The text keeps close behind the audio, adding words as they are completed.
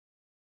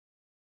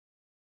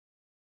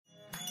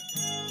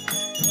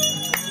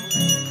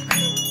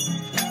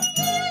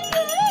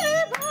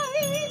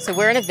So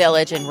we're in a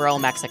village in rural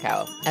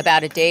Mexico,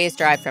 about a day's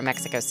drive from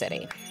Mexico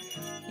City.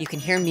 You can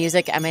hear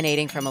music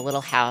emanating from a little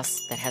house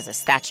that has a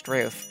thatched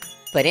roof.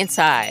 But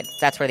inside,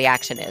 that's where the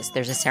action is.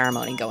 There's a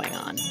ceremony going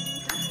on.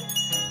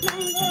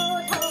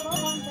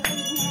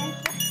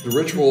 The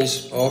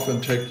rituals often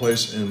take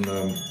place in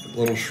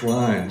little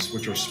shrines,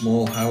 which are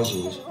small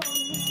houses.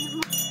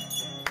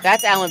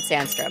 That's Alan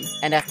Sandstrom,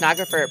 an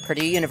ethnographer at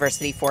Purdue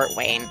University, Fort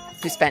Wayne,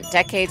 who spent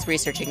decades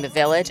researching the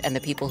village and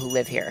the people who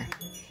live here.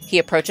 He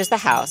approaches the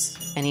house,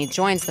 and he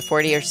joins the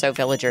 40 or so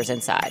villagers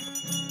inside.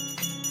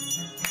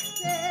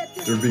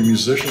 There'd be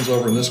musicians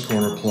over in this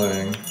corner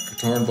playing,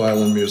 guitar and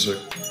violin music.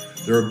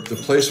 The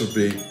place would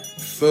be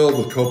filled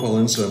with copal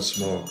incense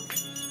smoke.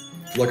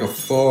 Like a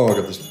fog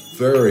of this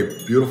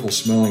very beautiful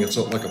smelling. It's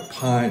like a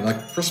pine, like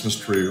a Christmas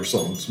tree or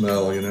something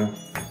smell, you know?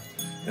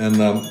 And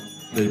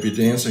they'd be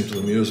dancing to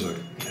the music.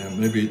 And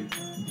maybe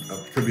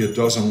could be a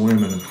dozen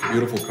women in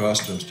beautiful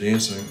costumes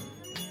dancing.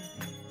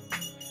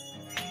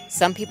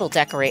 Some people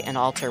decorate an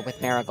altar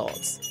with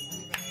marigolds.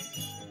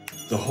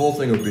 The whole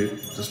thing would be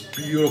this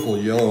beautiful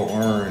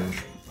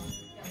yellow-orange.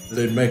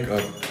 They'd make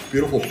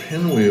beautiful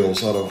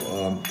pinwheels out of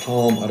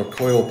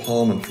coiled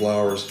palm and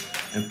flowers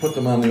and put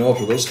them on the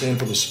altar. Those stand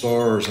for the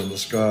stars in the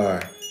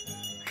sky.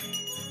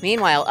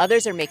 Meanwhile,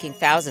 others are making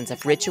thousands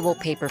of ritual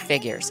paper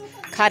figures,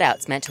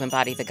 cutouts meant to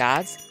embody the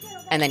gods,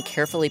 and then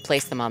carefully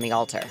place them on the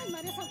altar.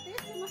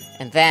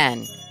 And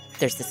then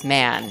there's this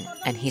man,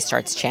 and he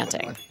starts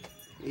chanting.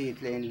 So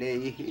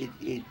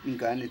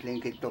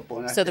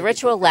the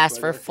ritual lasts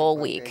for a full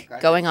week,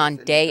 going on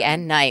day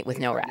and night with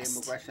no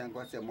rest.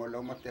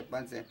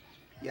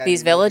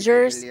 These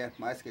villagers,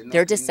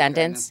 they're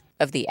descendants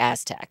of the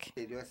Aztec.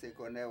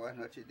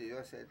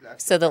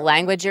 So the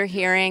language you're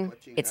hearing,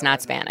 it's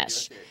not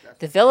Spanish.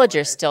 The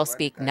villagers still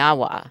speak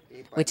Nahua,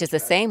 which is the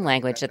same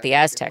language that the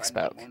Aztecs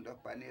spoke.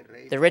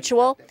 The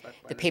ritual,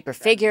 the paper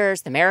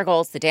figures, the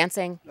marigolds, the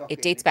dancing,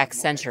 it dates back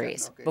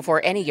centuries, before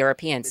any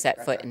Europeans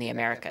set foot in the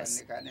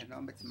Americas.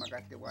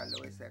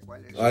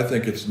 I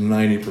think it's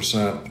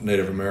 90%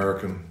 Native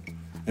American,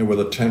 and with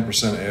a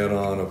 10%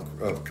 add-on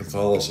of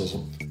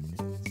Catholicism.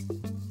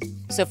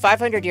 So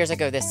 500 years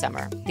ago this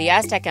summer, the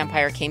Aztec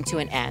Empire came to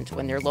an end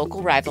when their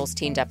local rivals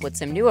teamed up with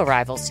some new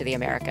arrivals to the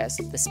Americas,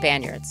 the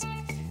Spaniards.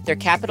 Their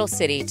capital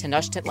city,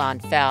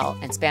 Tenochtitlan, fell,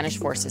 and Spanish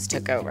forces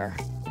took over.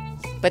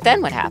 But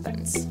then what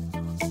happens?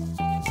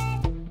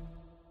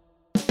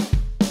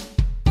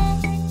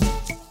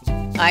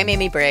 I'm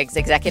Amy Briggs,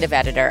 executive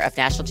editor of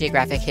National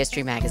Geographic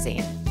History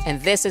magazine, and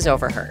this is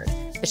Overheard,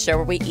 a show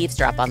where we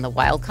eavesdrop on the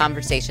wild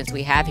conversations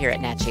we have here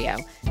at Nat Geo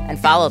and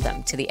follow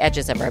them to the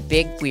edges of our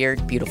big,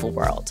 weird, beautiful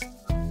world.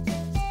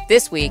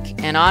 This week,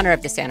 in honor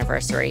of this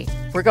anniversary,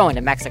 we're going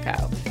to Mexico.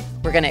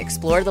 We're going to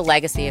explore the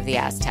legacy of the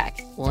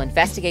Aztec. We'll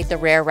investigate the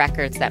rare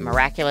records that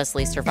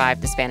miraculously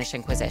survived the Spanish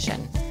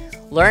Inquisition,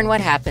 learn what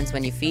happens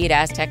when you feed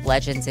Aztec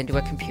legends into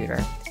a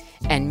computer,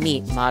 and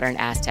meet modern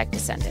Aztec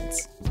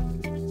descendants.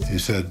 He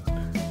said,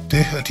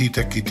 that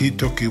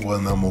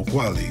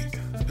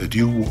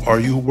are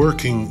you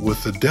working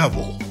with the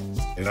devil?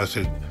 And I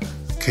said,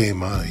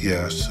 Kema,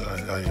 yes,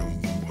 I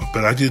am.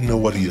 But I didn't know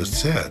what he had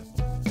said.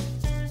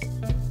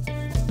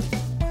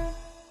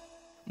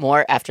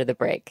 More after the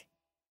break.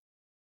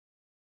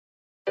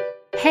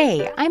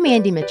 Hey, I'm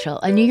Andy Mitchell,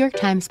 a New York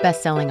Times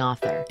bestselling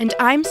author. And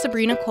I'm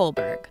Sabrina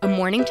Kohlberg, a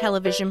morning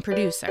television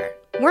producer.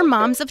 We're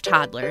moms of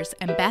toddlers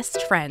and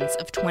best friends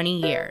of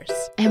 20 years.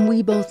 And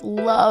we both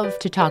love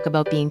to talk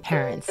about being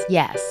parents,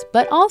 yes,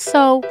 but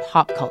also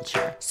pop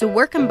culture. So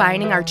we're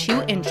combining our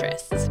two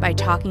interests by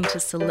talking to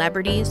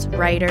celebrities,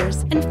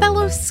 writers, and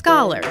fellow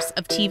scholars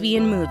of TV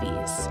and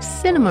movies.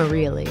 Cinema,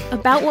 really.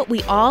 About what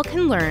we all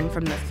can learn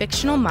from the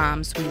fictional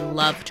moms we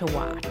love to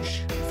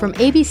watch. From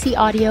ABC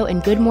Audio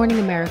and Good Morning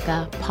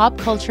America, Pop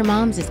Culture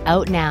Moms is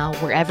out now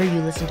wherever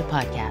you listen to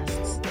podcasts.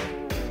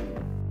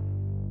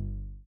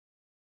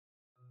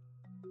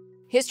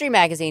 History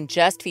magazine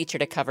just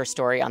featured a cover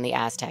story on the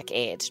Aztec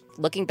Age,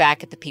 looking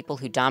back at the people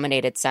who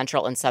dominated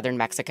central and southern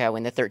Mexico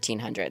in the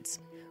 1300s.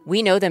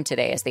 We know them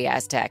today as the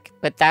Aztec,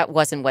 but that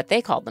wasn't what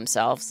they called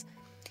themselves.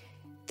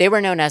 They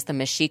were known as the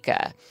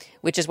Mexica,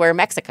 which is where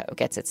Mexico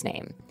gets its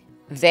name.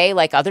 They,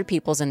 like other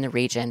peoples in the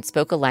region,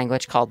 spoke a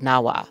language called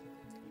Nahua.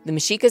 The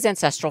Mexica's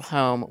ancestral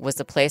home was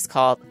a place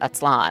called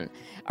Aztlan.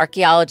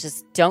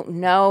 Archaeologists don't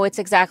know its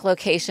exact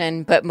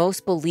location, but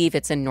most believe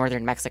it's in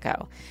northern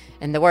Mexico.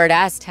 And the word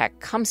Aztec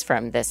comes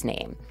from this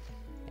name.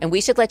 And we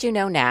should let you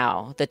know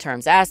now, the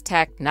terms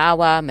Aztec,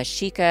 Nahua,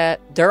 Mexica,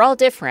 they're all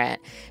different,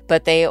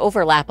 but they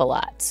overlap a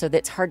lot, so that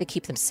it's hard to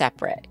keep them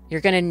separate.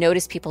 You're going to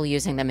notice people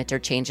using them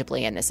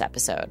interchangeably in this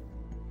episode.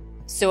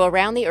 So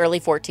around the early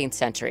 14th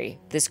century,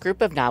 this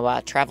group of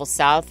Nahua traveled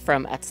south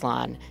from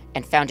Aztlan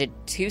and founded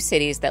two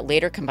cities that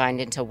later combined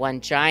into one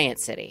giant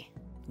city.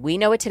 We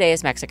know it today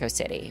as Mexico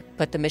City,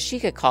 but the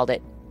Mexica called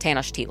it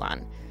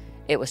Tenochtitlan.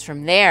 It was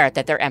from there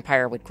that their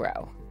empire would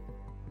grow.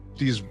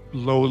 These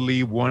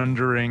lowly,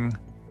 wandering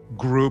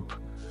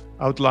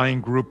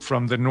outlying group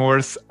from the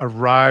north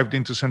arrived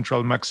into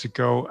central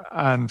Mexico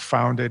and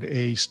founded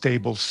a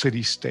stable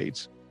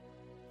city-state.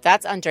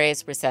 That's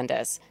Andres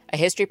Reséndez, a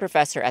history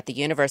professor at the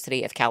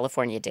University of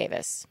California,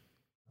 Davis.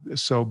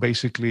 So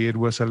basically, it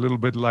was a little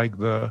bit like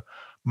the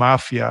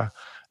mafia.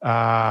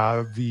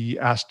 The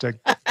Aztec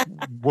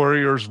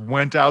warriors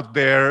went out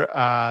there.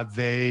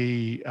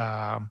 They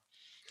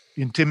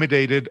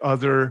intimidated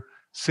other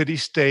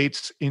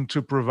city-states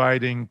into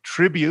providing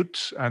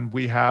tribute. And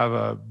we have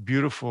a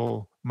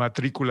beautiful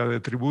Matrícula de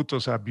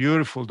Tributos, a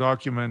beautiful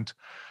document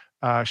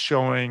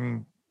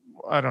showing,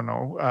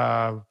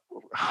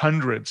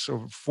 hundreds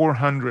of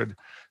 400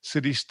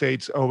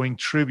 city-states owing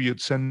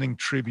tribute, sending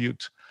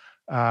tribute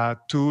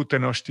to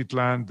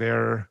Tenochtitlan,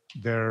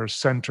 their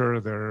center,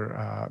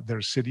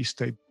 their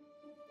city-state.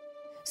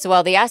 So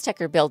while the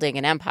Aztec are building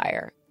an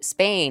empire,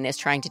 Spain is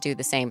trying to do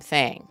the same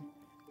thing.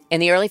 In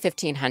the early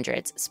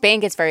 1500s, Spain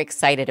gets very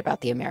excited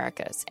about the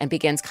Americas and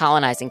begins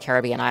colonizing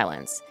Caribbean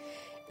islands.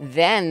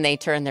 Then they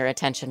turn their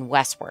attention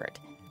westward,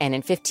 and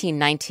in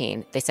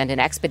 1519, they send an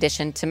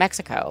expedition to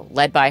Mexico,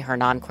 led by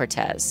Hernán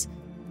Cortés.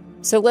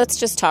 So let's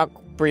just talk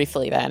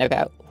briefly then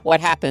about what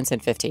happens in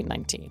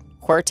 1519.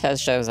 Cortés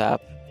shows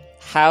up.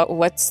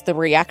 What's the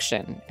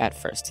reaction at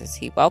first? Is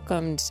he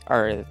welcomed?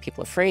 Are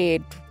people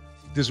afraid?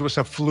 This was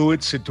a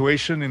fluid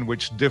situation in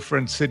which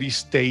different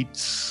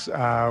city-states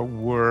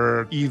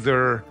were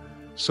either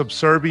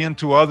subservient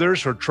to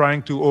others or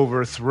trying to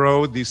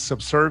overthrow this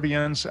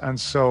subservience. And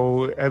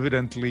so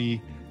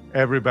evidently,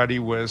 everybody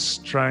was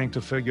trying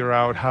to figure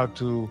out how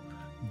to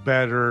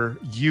better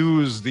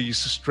use these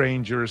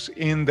strangers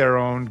in their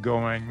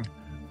ongoing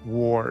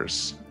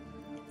wars.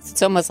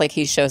 It's almost like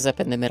he shows up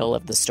in the middle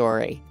of the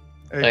story.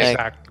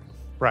 Exactly.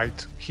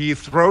 Right. He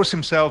throws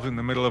himself in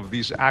the middle of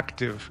this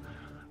active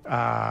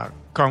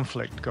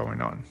conflict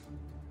going on.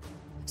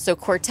 So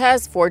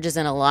Cortés forges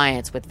an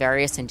alliance with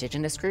various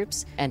indigenous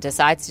groups and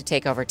decides to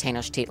take over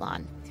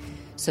Tenochtitlan.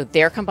 So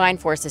their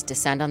combined forces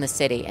descend on the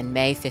city in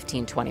May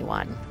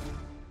 1521.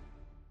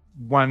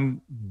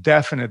 One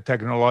definite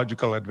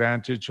technological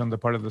advantage on the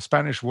part of the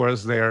Spanish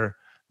was their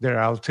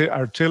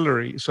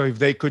artillery. So if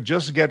they could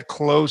just get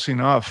close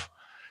enough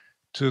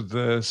to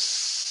the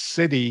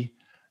city,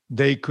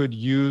 they could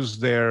use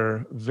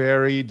their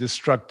very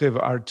destructive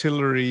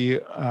artillery,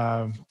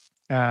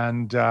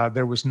 and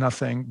there was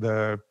nothing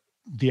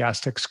the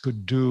Aztecs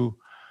could do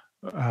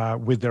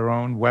with their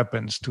own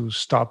weapons to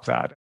stop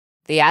that.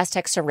 The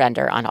Aztecs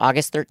surrender on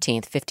August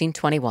 13th,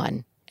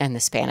 1521, and the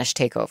Spanish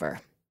take over.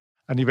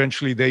 And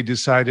eventually they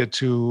decided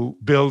to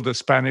build a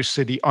Spanish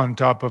city on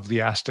top of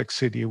the Aztec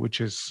city, which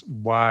is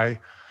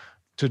why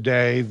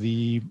today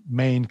the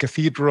main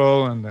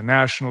cathedral and the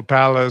National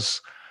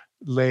Palace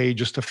lay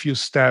just a few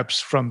steps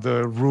from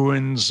the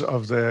ruins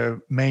of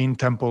the main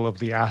temple of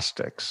the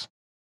Aztecs.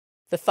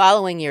 The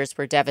following years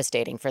were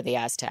devastating for the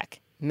Aztec.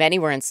 Many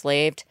were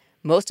enslaved.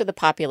 Most of the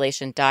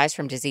population dies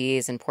from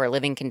disease and poor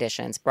living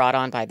conditions brought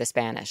on by the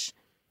Spanish.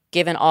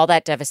 Given all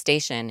that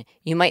devastation,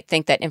 you might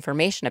think that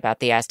information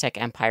about the Aztec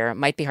Empire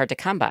might be hard to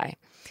come by.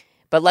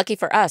 But lucky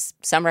for us,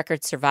 some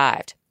records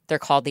survived. They're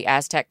called the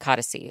Aztec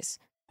codices.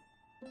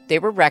 They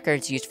were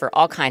records used for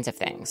all kinds of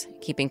things,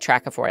 keeping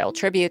track of royal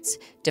tributes,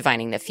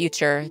 divining the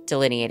future,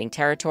 delineating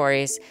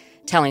territories,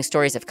 telling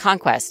stories of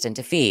conquest and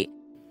defeat.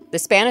 The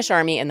Spanish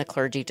army and the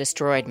clergy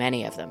destroyed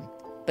many of them,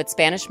 but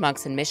Spanish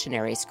monks and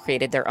missionaries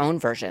created their own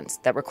versions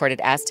that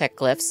recorded Aztec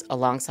glyphs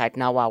alongside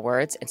Nahuatl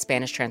words and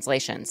Spanish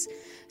translations,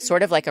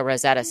 sort of like a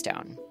Rosetta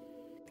Stone.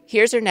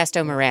 Here's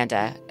Ernesto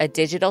Miranda, a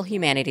digital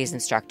humanities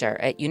instructor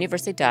at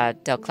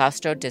Universidad del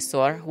Claustro de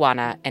Sor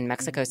Juana in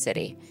Mexico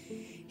City.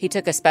 He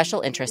took a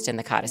special interest in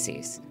the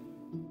codices.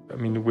 I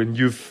mean, when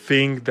you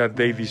think that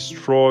they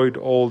destroyed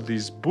all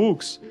these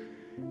books,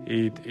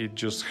 it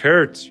just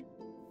hurts.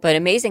 But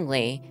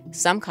amazingly,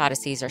 some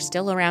codices are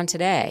still around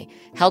today,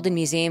 held in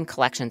museum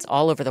collections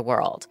all over the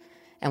world.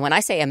 And when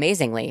I say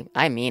amazingly,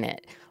 I mean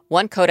it.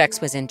 One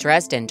codex was in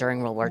Dresden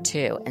during World War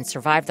II and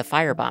survived the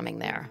firebombing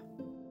there.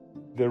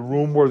 The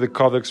room where the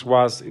codex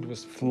was, it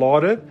was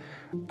flooded,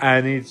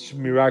 and it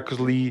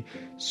miraculously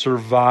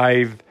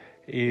survived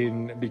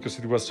because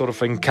it was sort of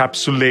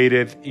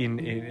encapsulated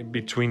in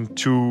between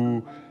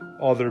two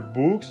other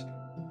books.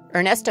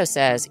 Ernesto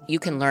says you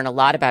can learn a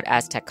lot about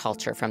Aztec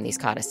culture from these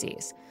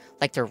codices,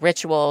 like their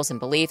rituals and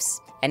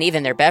beliefs, and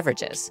even their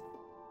beverages.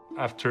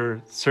 After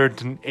a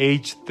certain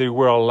age, they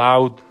were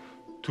allowed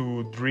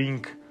to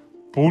drink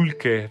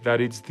pulque, that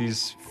is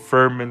this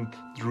ferment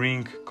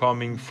drink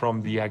coming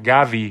from the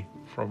agave,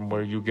 from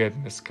where you get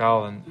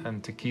mezcal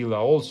and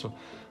tequila also.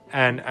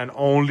 And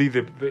only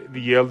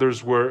the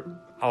elders were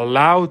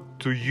allowed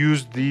to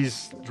use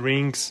these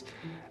drinks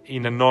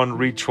in a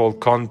non-ritual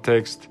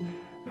context,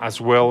 as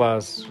well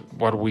as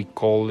what we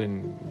call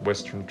in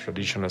Western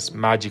tradition as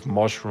magic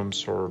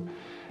mushrooms or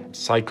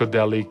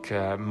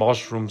psychedelic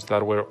mushrooms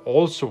that were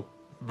also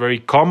very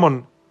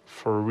common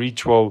for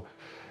ritual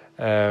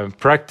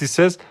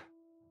practices.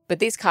 But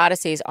these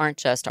codices aren't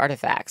just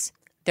artifacts.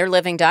 They're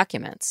living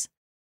documents.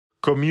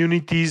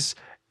 Communities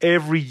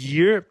every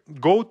year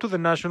go to the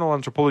National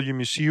Anthropology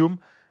Museum.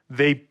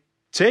 They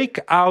take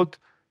out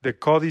the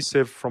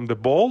codice from the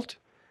vault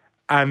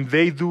And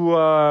they do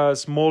a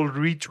small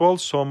ritual,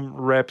 some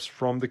reps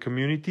from the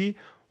community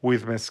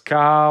with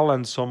mezcal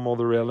and some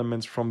other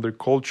elements from their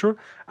culture,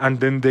 and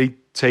then they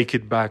take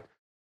it back.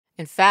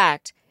 In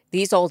fact,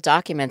 these old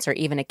documents are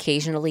even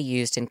occasionally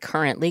used in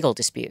current legal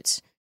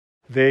disputes.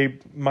 They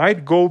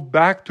might go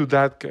back to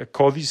that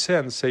codice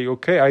and say,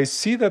 okay, I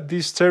see that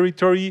this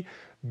territory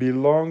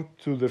belonged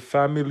to the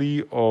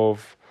family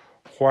of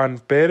Juan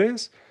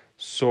Perez,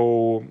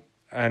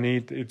 and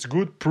it's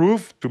good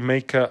proof to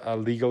make a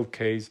legal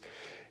case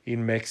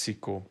in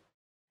Mexico.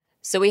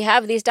 So we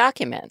have these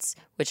documents,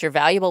 which are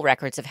valuable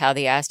records of how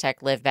the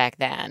Aztec lived back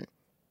then.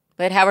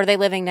 But how are they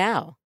living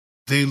now?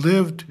 They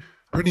lived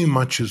pretty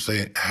much as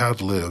they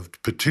had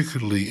lived,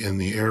 particularly in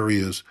the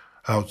areas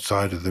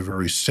outside of the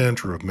very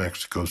center of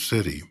Mexico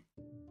City.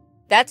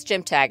 That's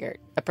Jim Taggart,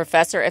 a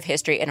professor of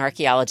history and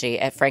archaeology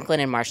at Franklin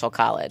and Marshall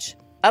College.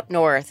 Up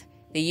north,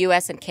 the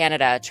U.S. and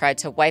Canada tried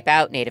to wipe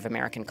out Native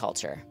American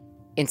culture.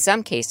 In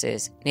some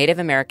cases, Native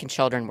American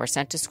children were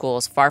sent to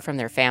schools far from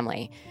their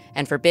family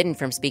and forbidden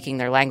from speaking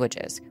their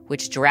languages,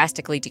 which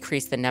drastically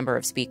decreased the number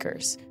of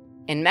speakers.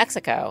 In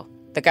Mexico,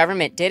 the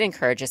government did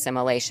encourage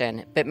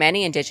assimilation, but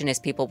many indigenous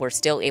people were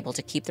still able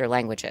to keep their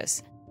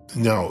languages.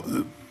 Now,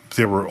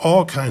 there were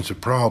all kinds of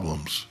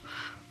problems,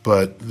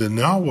 but the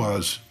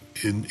Nahuas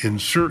in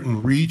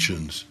certain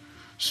regions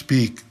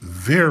speak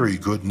very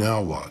good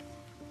Nahuatl.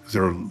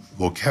 Their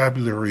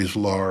vocabulary is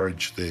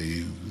large,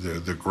 the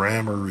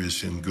grammar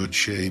is in good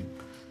shape,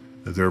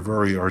 they're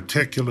very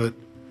articulate,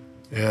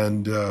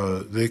 and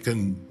they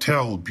can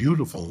tell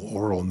beautiful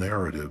oral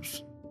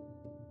narratives.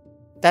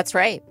 That's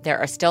right. There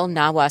are still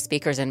Nahua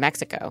speakers in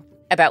Mexico,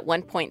 about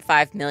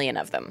 1.5 million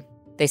of them.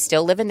 They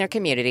still live in their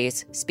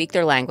communities, speak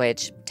their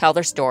language, tell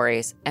their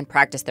stories, and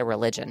practice their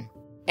religion.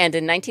 And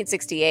in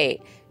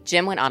 1968,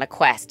 Jim went on a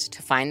quest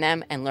to find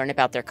them and learn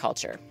about their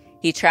culture.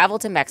 He traveled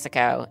to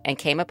Mexico and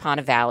came upon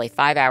a valley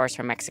 5 hours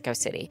from Mexico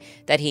City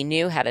that he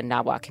knew had a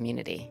Nahua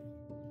community.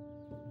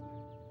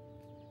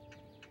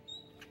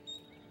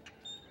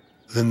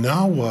 The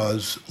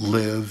Nahuas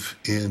live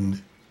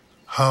in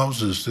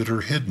houses that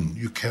are hidden.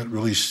 You can't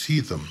really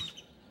see them.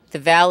 The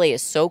valley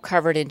is so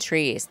covered in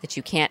trees that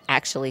you can't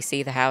actually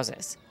see the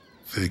houses.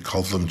 They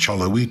call them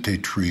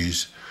chalahuite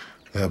trees.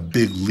 They have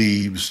big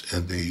leaves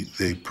and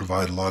they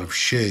provide a lot of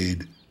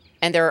shade.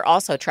 And there are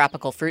also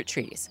tropical fruit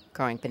trees,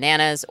 growing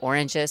bananas,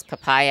 oranges,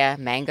 papaya,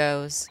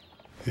 mangoes.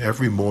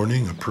 Every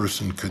morning, a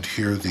person could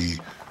hear the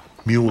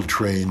mule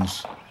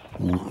trains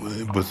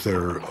with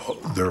their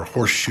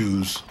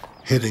horseshoes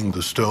hitting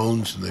the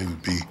stones, and they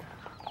would be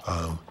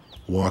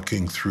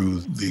walking through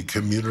the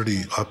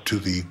community up to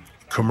the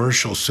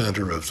commercial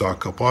center of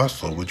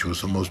Zacapuastla, which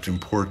was the most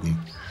important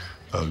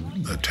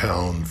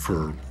town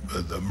for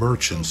the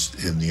merchants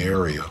in the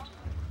area.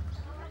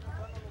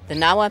 The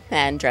Nahua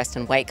men dressed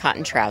in white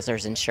cotton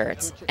trousers and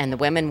shirts, and the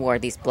women wore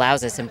these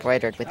blouses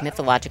embroidered with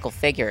mythological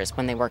figures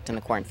when they worked in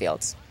the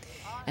cornfields.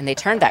 And they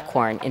turned that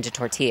corn into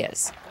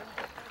tortillas.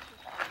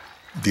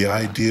 The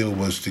idea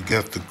was to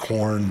get the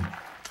corn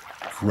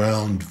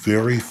ground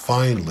very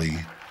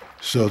finely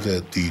so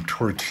that the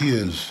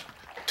tortillas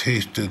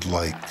tasted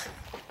like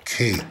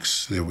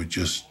cakes. They would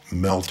just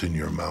melt in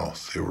your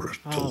mouth. They were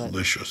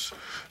delicious,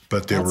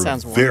 but they were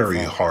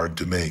very hard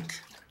to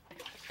make.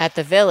 At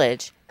the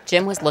village,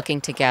 Jim was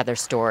looking to gather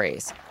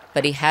stories,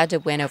 but he had to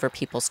win over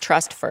people's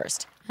trust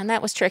first, and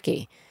that was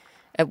tricky.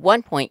 At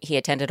one point, he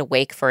attended a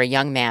wake for a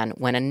young man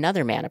when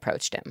another man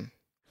approached him.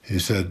 He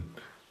said,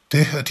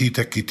 "Are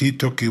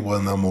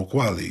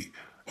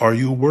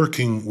you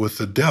working with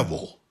the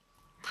devil?"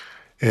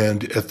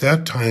 And at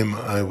that time,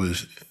 I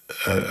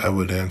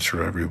would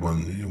answer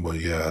everyone, well,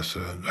 yes.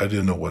 I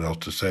didn't know what else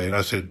to say. And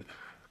I said,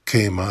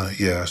 Kema,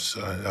 yes,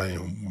 I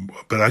am.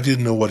 But I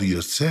didn't know what he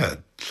had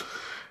said.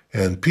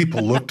 And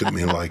people looked at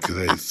me like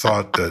they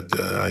thought that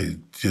I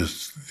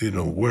just,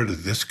 where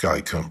did this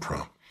guy come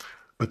from?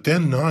 But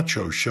then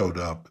Nacho showed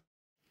up.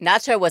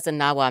 Nacho was a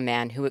Nahua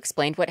man who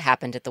explained what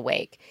happened at the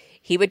wake.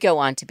 He would go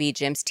on to be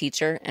Jim's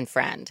teacher and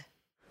friend.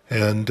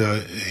 And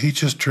he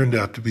just turned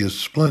out to be a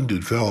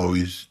splendid fellow.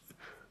 He's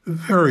a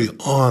very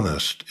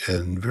honest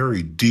and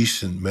very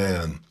decent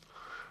man.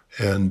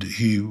 And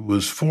he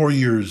was 4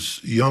 years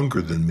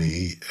younger than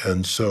me,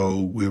 and so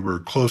we were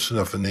close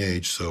enough in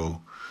age,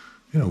 so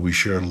we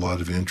shared a lot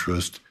of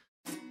interest.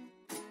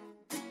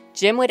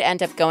 Jim would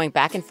end up going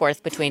back and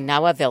forth between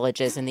Nahua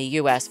villages in the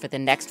U.S. for the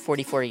next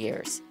 44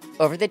 years.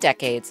 Over the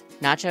decades,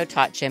 Nacho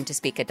taught Jim to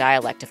speak a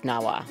dialect of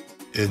Nahua.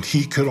 And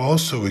he could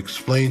also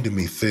explain to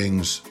me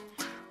things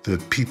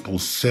that people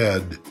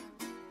said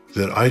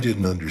that I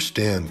didn't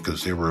understand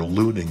because they were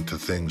alluding to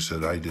things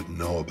that I didn't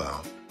know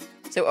about.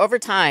 So over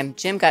time,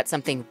 Jim got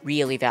something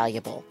really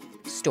valuable: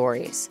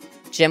 stories.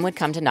 Jim would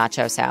come to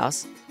Nacho's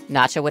house.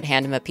 Nacho would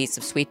hand him a piece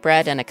of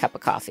sweetbread and a cup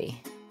of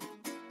coffee.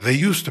 They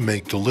used to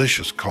make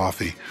delicious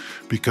coffee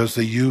because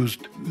they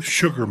used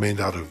sugar made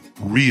out of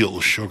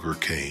real sugar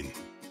cane.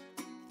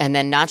 And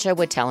then Nacho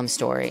would tell him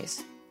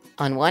stories.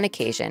 On one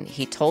occasion,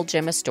 he told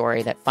Jim a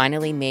story that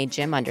finally made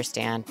Jim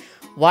understand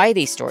why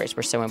these stories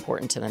were so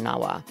important to the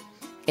Nahua.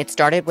 It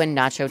started when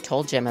Nacho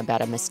told Jim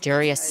about a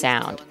mysterious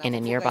sound in a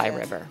nearby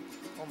river.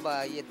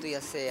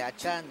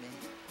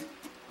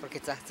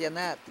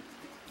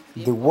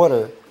 The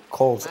water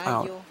calls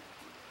out.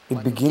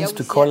 It begins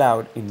to call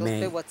out in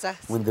May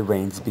when the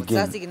rains begin.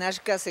 That's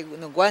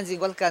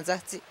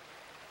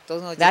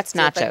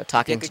Nacho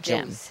talking to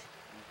Jim.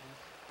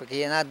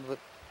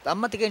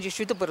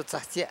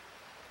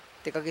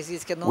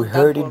 We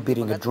heard it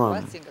beating a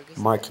drum,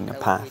 marking a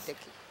path.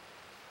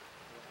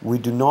 We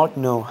do not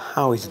know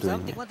how it's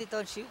doing it,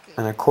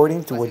 and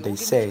according to what they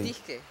say,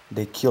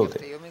 they killed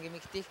it.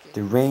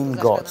 The rain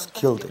gods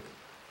killed it,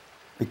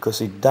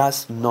 because it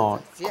does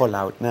not call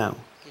out now.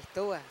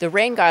 The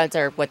rain gods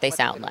are what they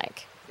sound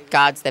like,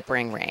 gods that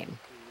bring rain.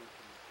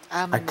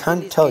 I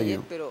can't tell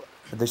you,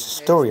 but there's a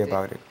story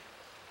about it.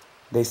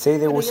 They say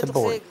there was a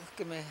boy.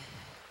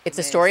 It's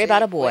a story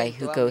about a boy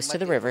who goes to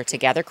the river to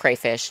gather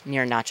crayfish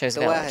near Nacho's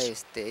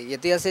village.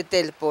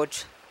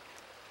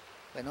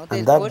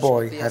 And that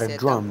boy had a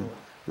drum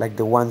like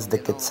the ones the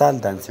Quetzal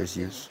dancers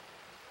use.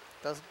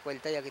 The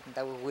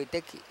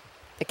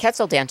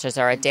Quetzal dancers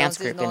are a dance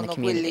group in the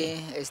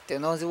community.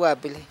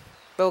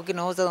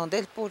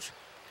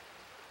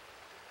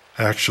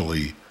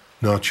 Actually,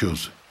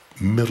 Nacho's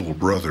middle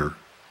brother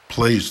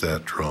plays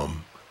that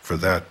drum for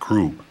that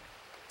group.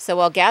 So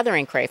while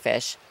gathering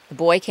crayfish, the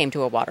boy came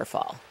to a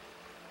waterfall.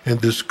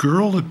 And this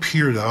girl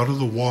appeared out of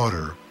the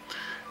water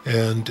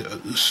and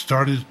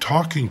started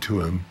talking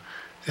to him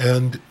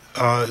and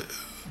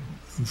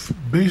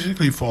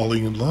basically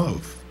falling in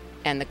love.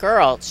 And the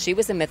girl, she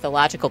was a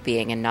mythological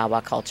being in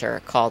Nahua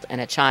culture called an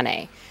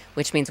Achane,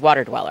 which means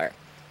water dweller.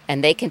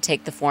 And they can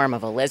take the form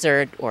of a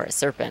lizard or a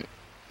serpent.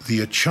 The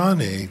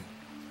Achane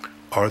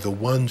are the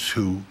ones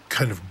who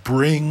kind of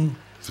bring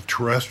the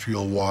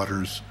terrestrial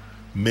waters,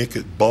 make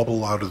it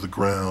bubble out of the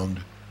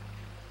ground.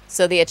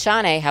 So the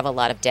Achane have a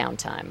lot of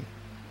downtime.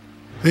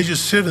 They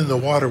just sit in the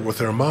water with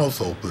their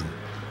mouth open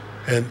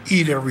and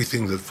eat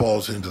everything that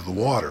falls into the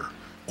water.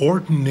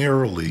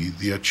 Ordinarily,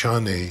 the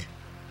Achane,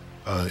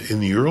 in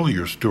the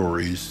earlier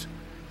stories,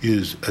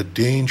 is a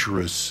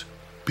dangerous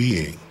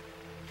being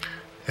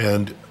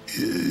and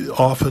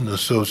often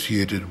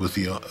associated with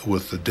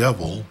the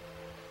devil.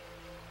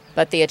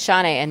 But the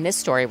Achane in this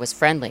story was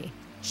friendly.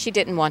 She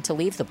didn't want to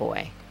leave the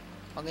boy.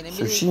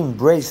 So she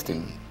embraced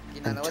him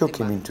and took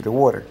him into the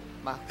water.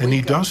 And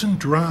he doesn't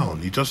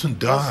drown, he doesn't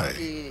die.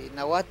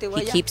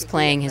 He keeps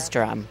playing his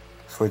drum.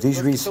 For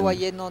this reason,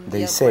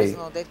 they say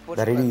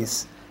that it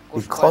is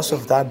because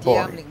of that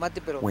boy,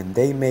 when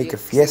they make a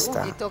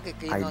fiesta,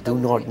 I do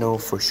not know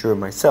for sure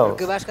myself,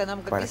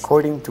 but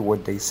according to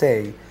what they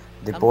say,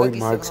 the boy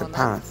marks a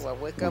path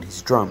with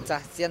his drum.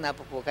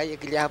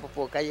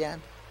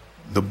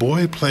 The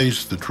boy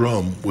plays the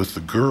drum with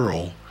the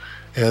girl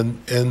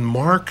and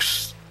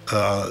marks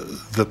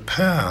the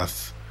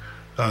path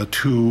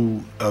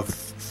to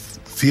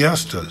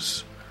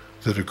fiestas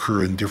that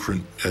occur in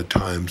different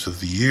times of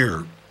the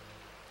year.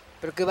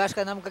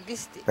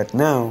 But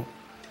now,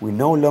 we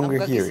no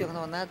longer hear it.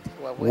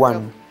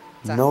 One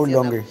no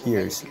longer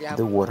hears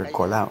the water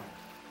call out.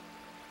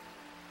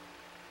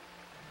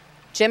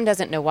 Jim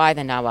doesn't know why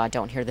the Nahua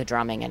don't hear the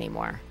drumming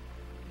anymore.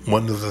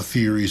 One of the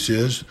theories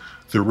is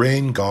the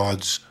rain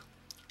gods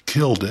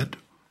killed it,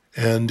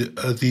 and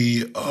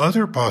the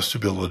other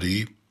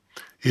possibility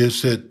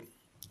is that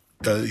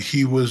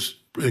he was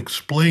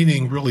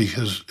explaining really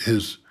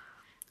his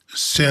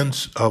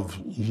sense of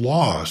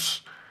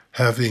loss,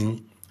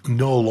 having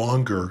no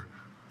longer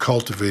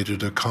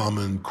cultivated a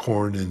common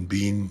corn and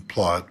bean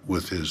plot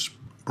with his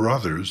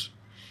brothers,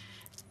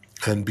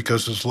 and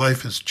because his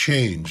life has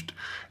changed,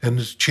 and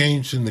it's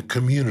changed in the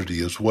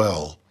community as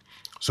well.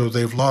 So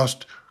they've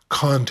lost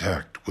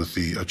contact with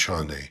the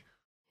Achane.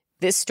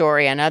 This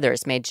story and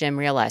others made Jim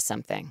realize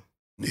something.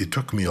 It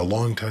took me a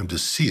long time to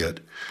see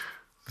it.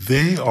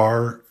 They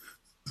are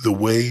the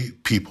way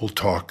people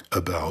talk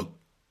about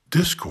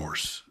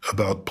discourse,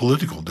 about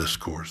political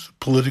discourse,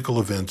 political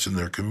events in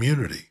their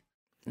community.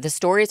 The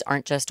stories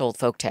aren't just old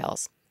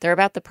folktales. They're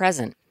about the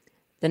present.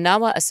 The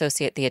Nahua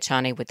associate the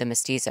Achane with the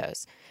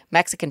mestizos,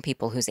 Mexican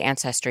people whose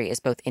ancestry is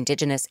both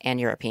indigenous and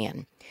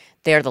European.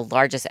 They are the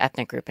largest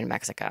ethnic group in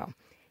Mexico.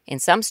 In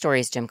some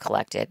stories Jim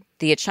collected,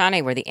 the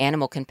Achane were the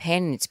animal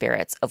companion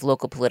spirits of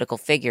local political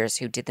figures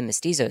who did the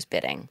mestizos'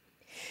 bidding.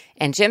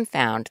 And Jim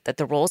found that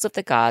the roles of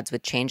the gods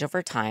would change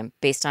over time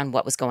based on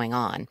what was going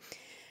on.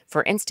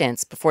 For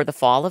instance, before the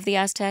fall of the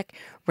Aztec,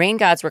 rain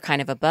gods were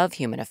kind of above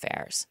human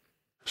affairs.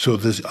 So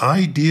this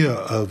idea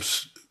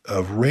of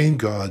rain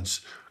gods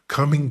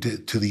coming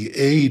to the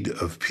aid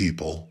of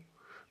people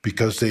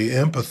because they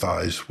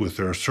empathize with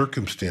their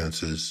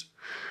circumstances,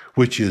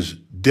 which is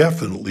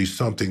definitely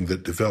something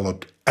that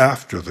developed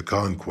after the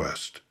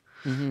conquest.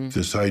 Mm-hmm.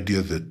 This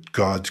idea that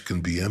gods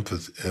can be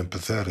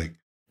empathetic.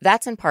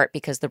 That's in part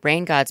because the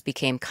rain gods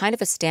became kind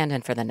of a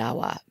stand-in for the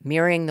Nahua,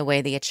 mirroring the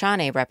way the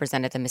Achane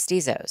represented the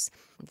mestizos.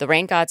 The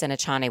rain gods and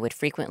Achane would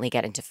frequently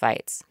get into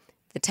fights.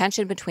 The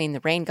tension between the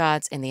rain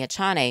gods and the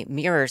Achane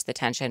mirrors the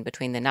tension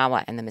between the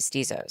Nahua and the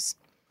mestizos.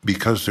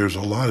 Because there's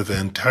a lot of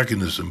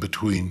antagonism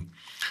between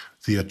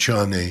the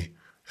Achane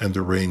and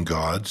the rain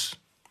gods,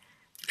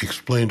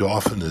 explained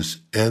often as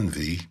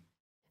envy.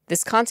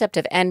 This concept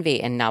of envy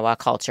in Nahua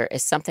culture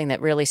is something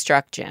that really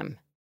struck Jim.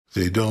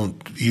 They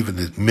don't even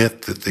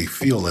admit that they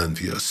feel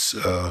envious,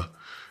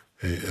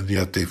 and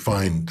yet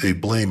they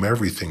blame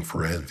everything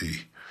for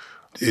envy.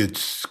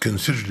 It's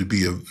considered to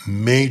be a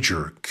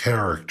major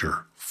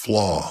character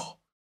flaw.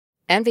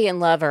 Envy and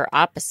love are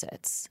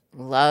opposites.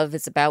 Love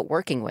is about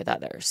working with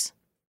others.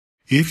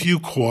 If you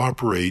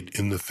cooperate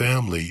in the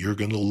family, you're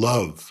going to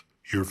love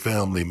your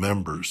family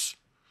members.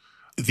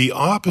 The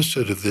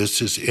opposite of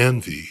this is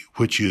envy,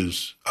 which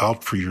is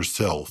out for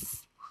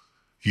yourself.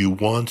 You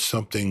want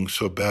something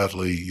so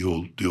badly,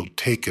 you'll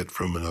take it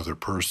from another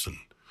person.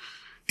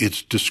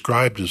 It's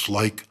described as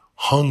like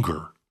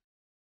hunger.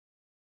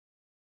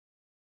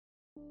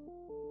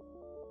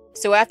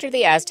 So after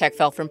the Aztec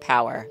fell from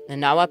power, the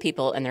Nahua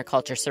people and their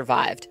culture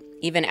survived,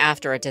 even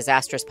after a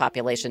disastrous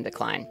population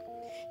decline.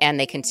 And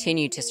they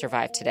continue to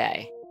survive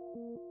today.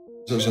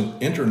 There's an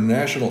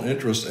international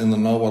interest in the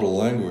Nahuatl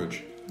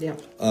language. Yeah.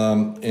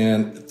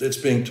 And it's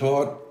being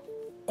taught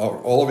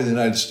all over the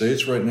United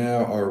States right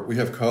now. We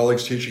have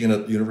colleagues teaching it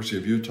at the University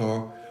of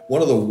Utah.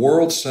 One of the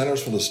world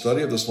centers for the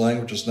study of this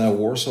language is now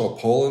Warsaw,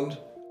 Poland.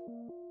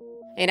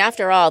 And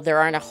after all, there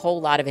aren't a whole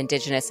lot of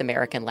indigenous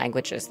American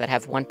languages that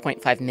have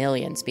 1.5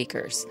 million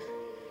speakers.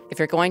 If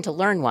you're going to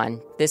learn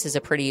one, this is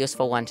a pretty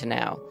useful one to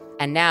know.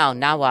 And now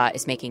Nahua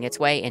is making its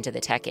way into the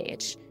tech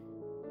age.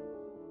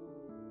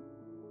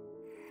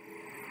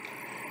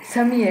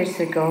 Some years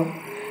ago,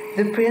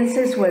 the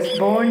princess was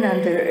born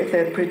under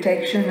the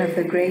protection of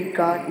the great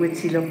god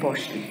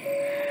Huitzilopochtli.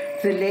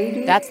 The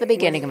lady That's the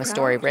beginning of a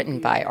story written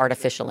by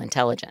artificial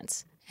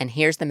intelligence. And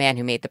here's the man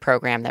who made the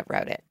program that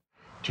wrote it.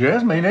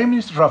 Yes, my name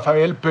is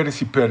Rafael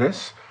Perez y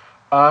Perez.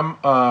 I'm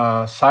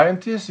a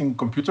scientist in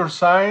computer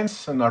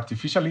science and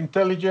artificial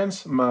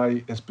intelligence.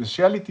 My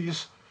specialty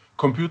is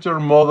computer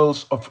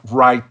models of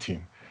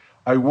writing.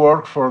 I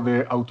work for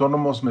the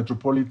Autonomous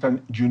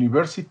Metropolitan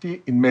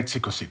University in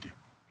Mexico City.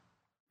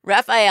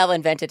 Rafael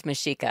invented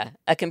Mexica,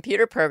 a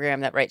computer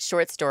program that writes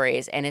short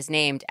stories and is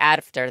named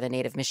after the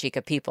native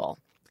Mexica people.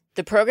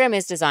 The program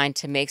is designed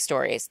to make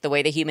stories the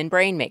way the human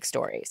brain makes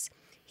stories.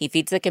 He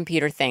feeds the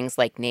computer things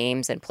like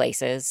names and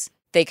places.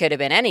 They could have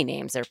been any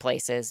names or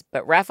places,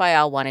 but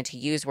Rafael wanted to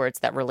use words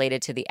that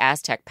related to the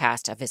Aztec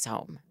past of his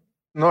home.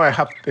 No, I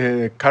have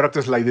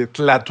characters like the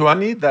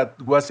Tlatoani that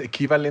was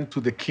equivalent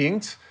to the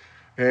kings.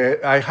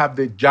 I have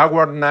the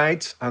Jaguar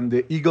Knights and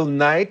the Eagle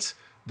Knights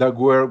that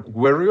were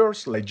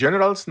warriors, like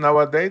generals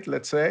nowadays,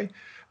 let's say.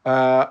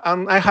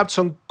 And I have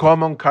some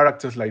common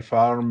characters like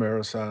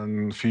farmers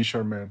and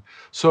fishermen.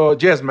 So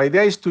yes, my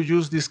idea is to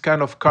use these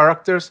kind of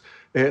characters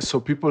so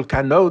people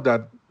can know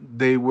that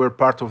they were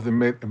part of the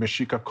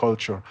Mexica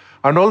culture.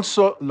 And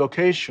also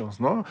locations,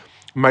 no?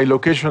 My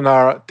locations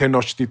are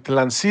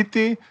Tenochtitlan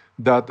City,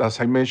 that, as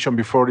I mentioned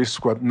before, is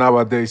what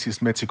nowadays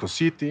is Mexico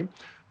City.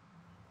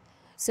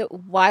 So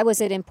why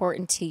was it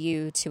important to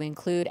you to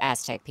include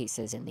Aztec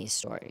pieces in these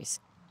stories?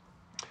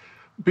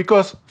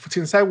 Because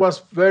since I was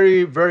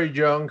very, very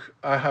young,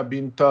 I have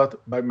been taught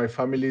by my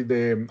family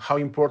how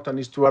important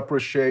it is to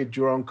appreciate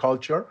your own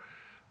culture.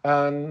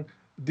 And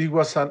this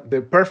was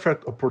the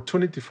perfect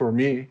opportunity for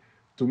me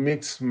to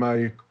mix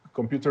my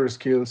computer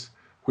skills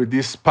with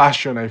this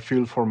passion I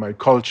feel for my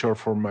culture,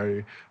 for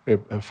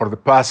the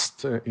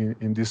past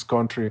in this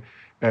country.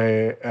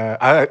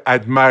 I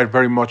admire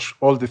very much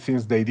all the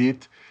things they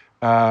did.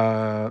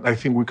 I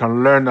think we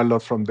can learn a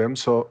lot from them.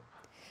 So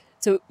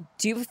do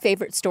you have a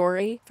favorite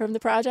story from the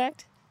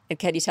project? And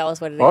can you tell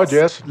us what it is? Oh,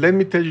 yes. Let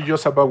me tell you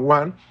just about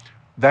one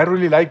that I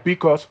really like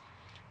because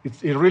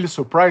it really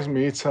surprised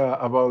me. It's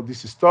about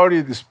this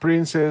story, this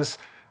princess.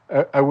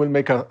 I will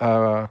make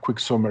a quick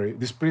summary.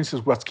 This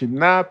princess was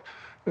kidnapped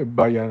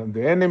by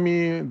the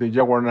enemy. The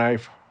Jaguar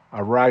Knight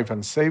arrived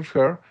and saved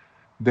her.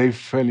 They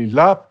fell in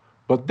love.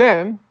 But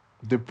then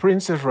the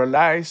princess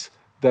realized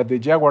that the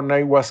Jaguar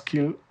Knight was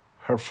killed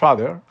her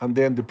father, and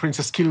then the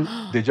princess killed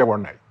the Jaguar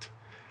Knight.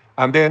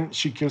 And then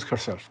she kills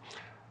herself.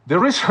 The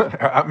reason,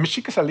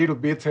 Mexica is a little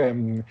bit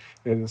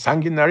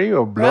sanguinary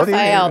or bloody.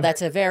 Rafael,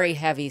 that's a very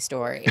heavy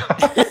story.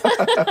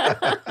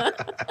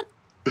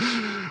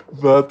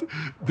 But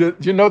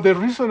the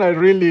reason I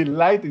really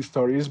like this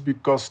story is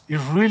because it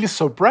really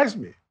surprised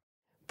me.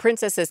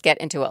 Princesses get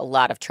into a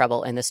lot of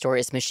trouble in the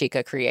stories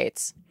Mexica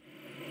creates.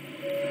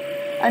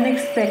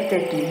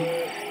 Unexpectedly,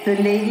 the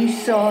lady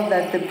saw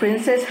that the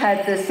princess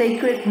had the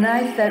sacred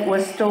knife that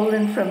was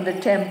stolen from the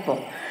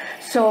temple.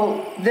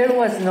 So there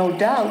was no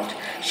doubt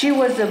she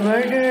was the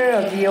murderer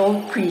of the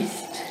old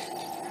priest.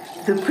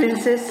 The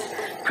princess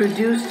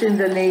produced in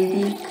the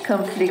lady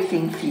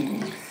conflicting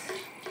feelings.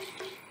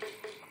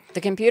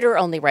 The computer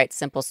only writes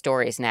simple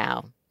stories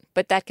now,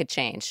 but that could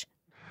change.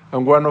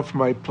 And one of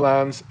my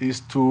plans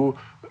is to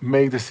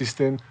make the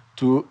system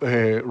to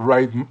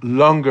write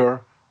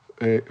longer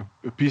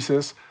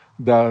pieces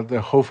that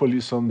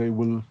hopefully someday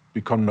will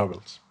become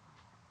novels.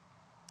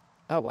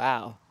 Oh,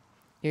 wow.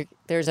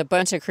 There's a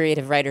bunch of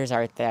creative writers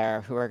out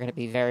there who are going to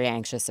be very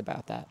anxious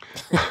about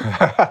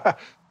that.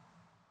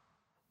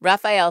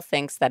 Raphael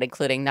thinks that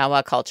including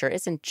Nahua culture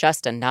isn't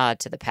just a nod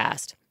to the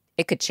past.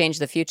 It could change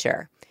the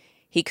future.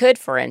 He could,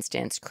 for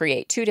instance,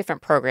 create 2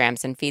 different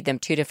programs and feed them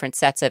 2 different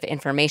sets of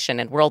information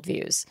and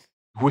worldviews.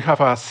 We have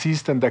a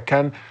system that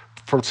can,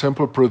 for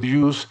example,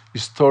 produce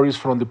stories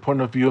from the point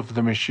of view of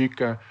the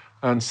Mexica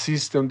and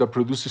system that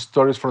produces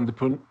stories from the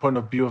point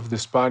of view of the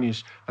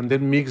Spanish and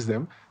then mix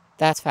them.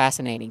 That's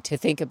fascinating to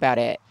think about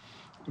it.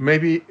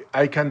 Maybe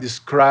I can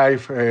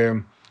describe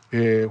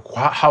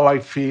how I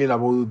feel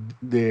about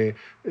the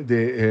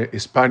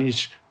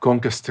Spanish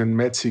conquest in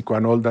Mexico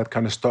and all that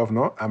kind of stuff,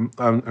 no?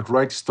 And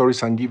write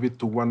stories and give it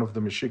to one of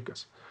the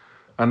Mexicas.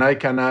 And I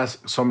can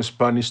ask some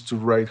Spanish to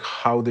write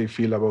how they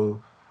feel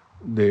about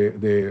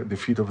the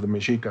defeat of the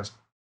Mexicas.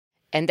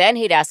 And then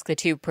he'd ask the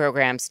 2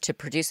 programs to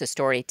produce a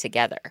story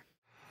together.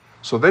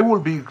 So they will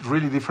be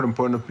really different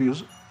point of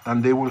views,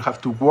 and they will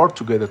have to work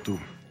together too.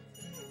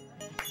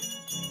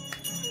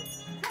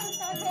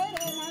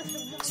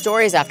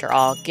 Stories, after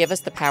all, give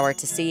us the power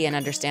to see and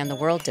understand the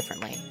world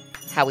differently.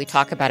 How we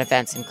talk about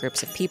events and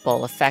groups of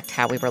people affect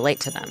how we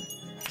relate to them.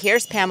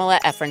 Here's Pamela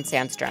Efren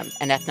Sandstrom,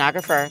 an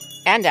ethnographer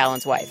and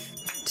Alan's wife.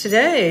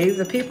 Today,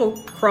 the people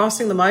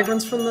crossing, the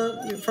migrants from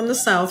the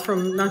south,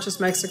 from not just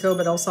Mexico,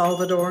 but El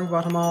Salvador and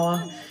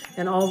Guatemala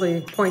and all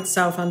the points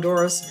south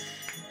Honduras,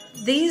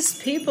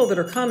 these people that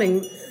are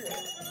coming,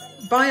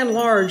 by and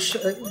large,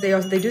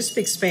 they do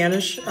speak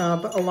Spanish,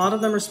 but a lot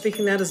of them are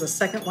speaking that as a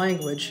second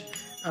language.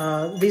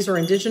 These are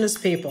indigenous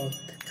people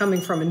coming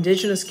from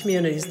indigenous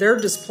communities. Their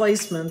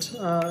displacement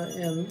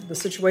and the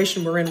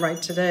situation we're in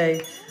right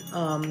today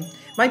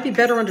might be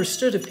better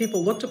understood if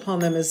people looked upon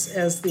them as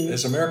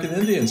American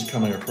Indians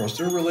coming across.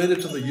 They're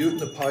related to the Ute and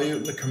the Paiute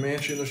and the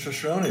Comanche and the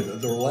Shoshone.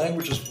 Their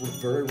language is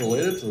very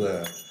related to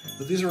that.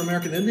 But these are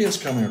American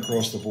Indians coming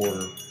across the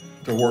border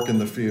to work in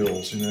the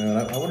fields. And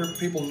I wonder if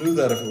people knew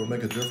that, if it would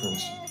make a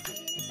difference.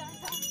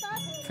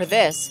 For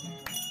this,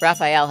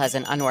 Raphael has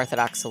an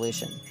unorthodox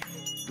solution.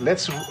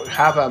 Let's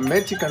have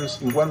Mexicans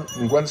in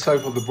one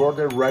side of the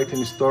border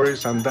writing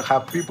stories, and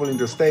have people in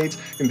the States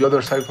in the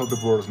other side of the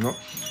border, no?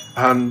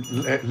 And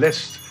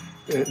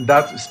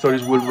that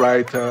stories will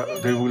write.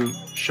 They will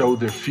show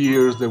their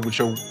fears. They will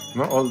show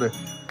all the,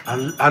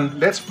 and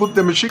let's put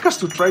the Mexicas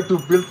to try to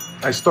build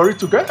a story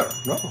together.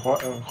 No,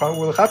 what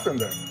will happen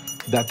there?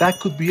 That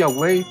could be a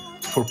way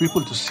for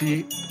people to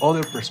see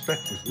other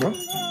perspectives. No.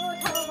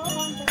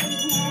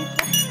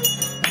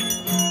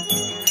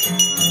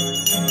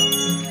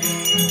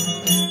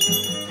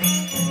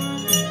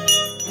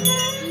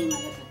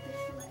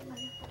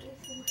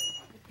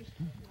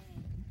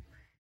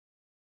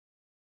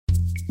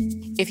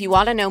 If you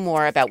want to know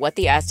more about what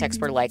the Aztecs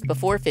were like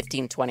before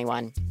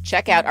 1521,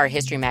 check out our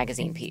History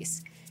Magazine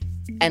piece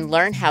and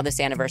learn how this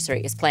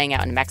anniversary is playing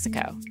out in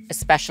Mexico,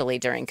 especially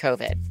during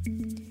COVID.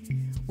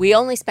 We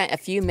only spent a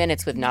few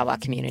minutes with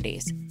Nahua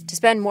communities. To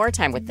spend more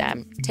time with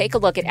them, take a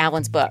look at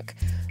Alan's book,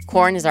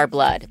 Corn is Our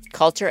Blood,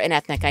 Culture and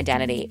Ethnic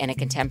Identity in a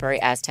Contemporary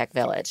Aztec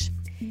Village.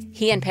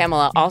 He and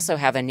Pamela also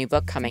have a new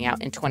book coming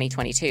out in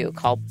 2022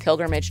 called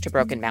Pilgrimage to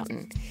Broken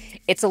Mountain.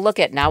 It's a look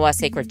at Nahua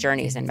sacred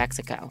journeys in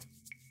Mexico.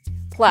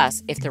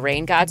 Plus, if the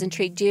rain gods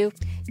intrigued you,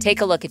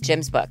 take a look at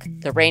Jim's book,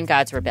 The Rain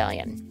Gods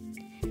Rebellion.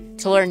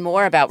 To learn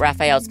more about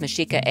Raphael's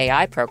Mexica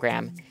AI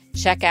program,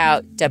 check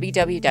out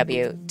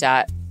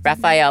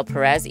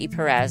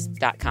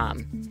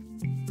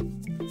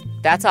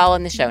www.rafaelperezyperez.com. That's all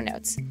in the show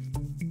notes.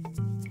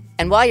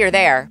 And while you're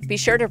there, be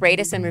sure to rate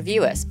us and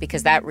review us,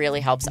 because that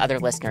really helps other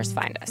listeners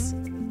find us.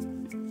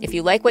 If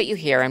you like what you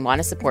hear and want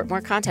to support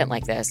more content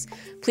like this,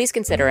 please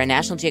consider a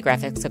National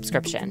Geographic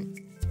subscription.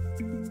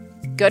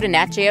 Go to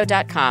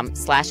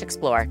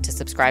natgeo.com/explore to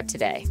subscribe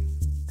today.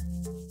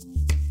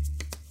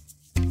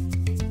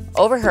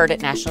 Overheard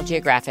at National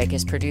Geographic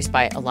is produced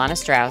by Alana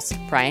Strauss,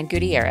 Brian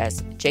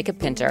Gutierrez, Jacob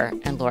Pinter,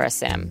 and Laura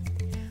Sim.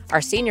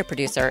 Our senior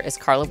producer is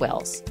Carla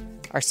Wills.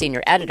 Our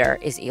senior editor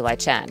is Eli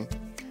Chen.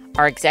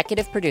 Our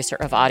executive producer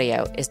of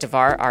audio is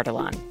Devar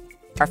Ardalan.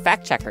 Our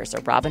fact checkers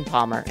are Robin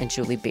Palmer and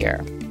Julie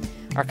Beer.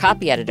 Our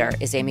copy editor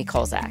is Amy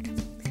Kolzak.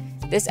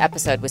 This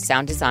episode was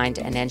sound designed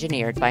and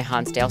engineered by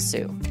Hansdale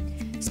Hsu.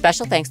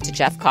 Special thanks to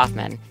Jeff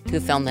Kaufman, who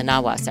filmed the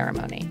Nahua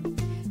ceremony.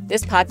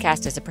 This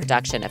podcast is a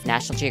production of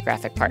National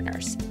Geographic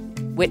Partners.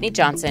 Whitney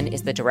Johnson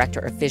is the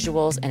Director of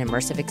Visuals and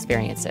Immersive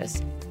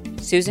Experiences.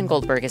 Susan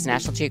Goldberg is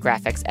National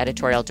Geographic's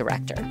Editorial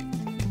Director.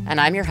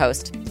 And I'm your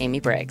host, Amy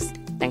Briggs.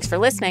 Thanks for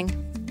listening.